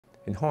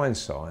In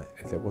hindsight,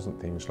 if there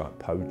wasn't things like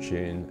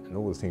poaching and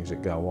all the things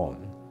that go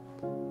on,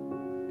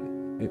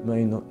 it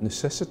may not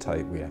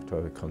necessitate we have to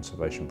have a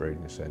conservation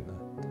breeding centre.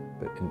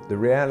 But the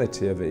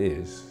reality of it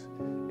is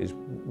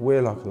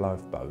we're like a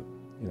lifeboat.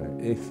 You know,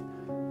 if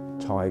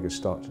tigers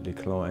start to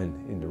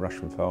decline in the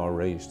Russian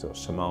Far East or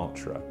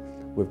Sumatra,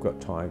 we've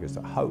got tigers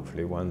that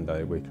hopefully one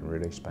day we can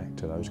release back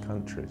to those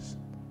countries.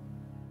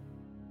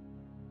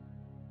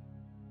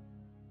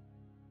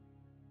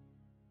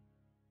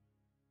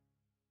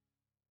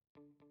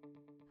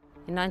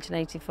 In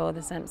 1984,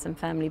 the Sampson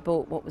family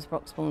bought what was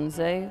Broxbourne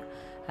Zoo,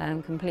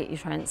 completely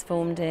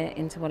transformed it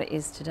into what it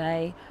is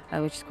today,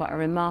 which is quite a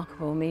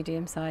remarkable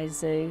medium-sized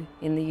zoo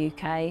in the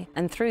UK.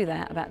 And through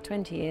that, about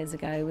 20 years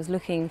ago, was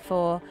looking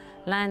for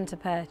land to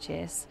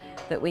purchase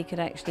that we could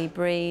actually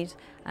breed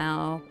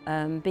our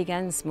big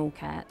and small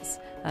cats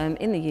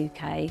in the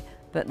UK,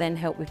 but then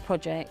help with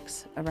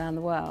projects around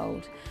the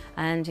world.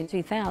 And in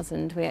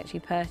 2000, we actually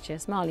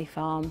purchased Marley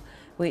Farm,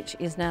 which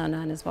is now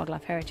known as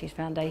Wildlife Heritage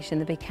Foundation,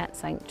 the Big Cat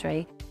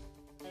Sanctuary.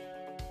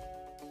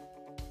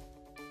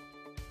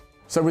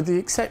 So with the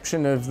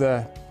exception of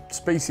the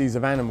species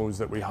of animals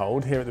that we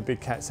hold, here at the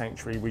Big Cat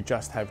Sanctuary we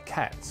just have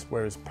cats,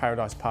 whereas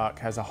Paradise Park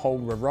has a whole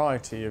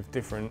variety of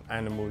different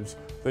animals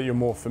that you're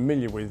more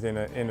familiar with in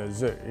a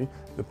zoo.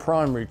 The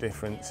primary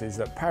difference is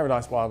that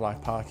Paradise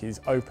Wildlife Park is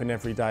open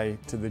every day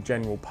to the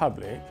general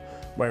public,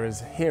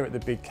 whereas here at the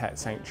Big Cat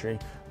Sanctuary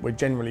we're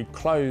generally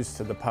closed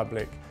to the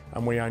public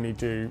and we only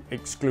do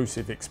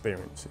exclusive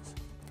experiences.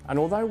 And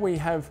although we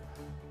have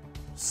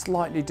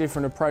slightly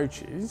different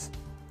approaches,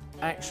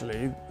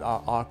 actually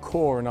our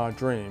core and our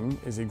dream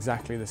is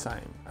exactly the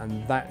same,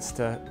 and that's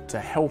to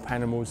help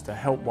animals, to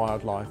help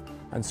wildlife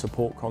and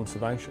support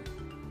conservation.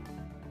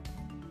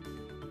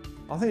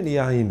 I think the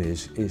aim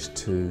is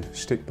to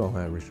stick by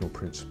our original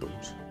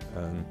principles,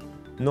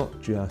 not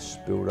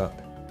just build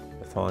up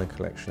a fine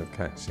collection of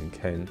cats in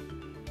Kent,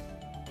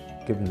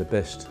 give them the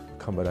best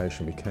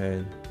accommodation we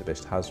can, the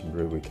best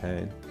husbandry we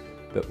can,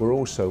 but we're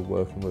also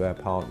working with our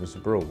partners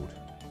abroad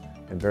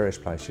in various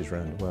places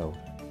around the world.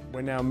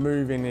 We're now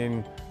moving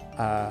in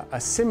a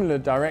similar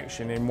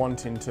direction in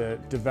wanting to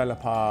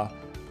develop our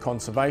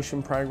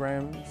conservation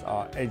programs,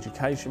 our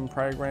education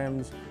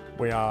programs.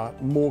 We are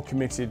more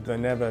committed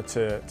than ever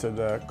to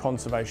the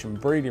conservation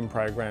breeding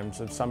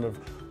programs of some of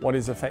what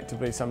is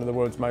effectively some of the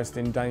world's most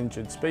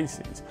endangered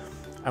species.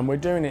 And we're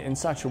doing it in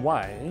such a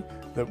way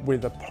that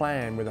with a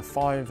plan, with a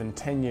 5 and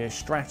 10-year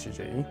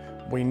strategy,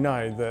 we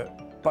know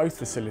that both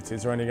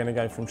facilities are only going to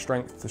go from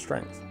strength to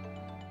strength.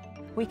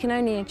 We can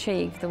only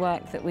achieve the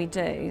work that we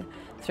do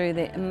through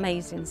the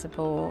amazing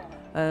support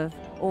of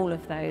all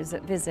of those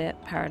that visit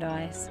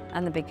Paradise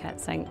and the Big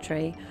Cat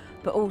Sanctuary,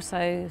 but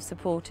also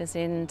support us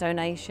in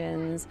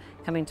donations,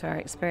 coming to our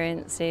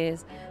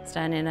experiences,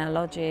 staying in our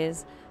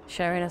lodges,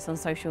 sharing us on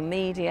social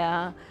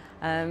media,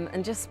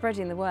 and just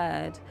spreading the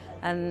word.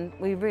 And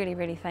we really,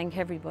 really thank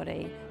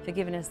everybody for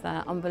giving us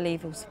that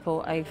unbelievable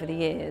support over the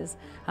years.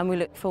 And we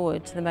look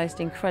forward to the most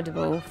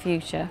incredible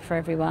future for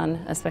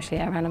everyone, especially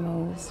our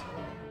animals.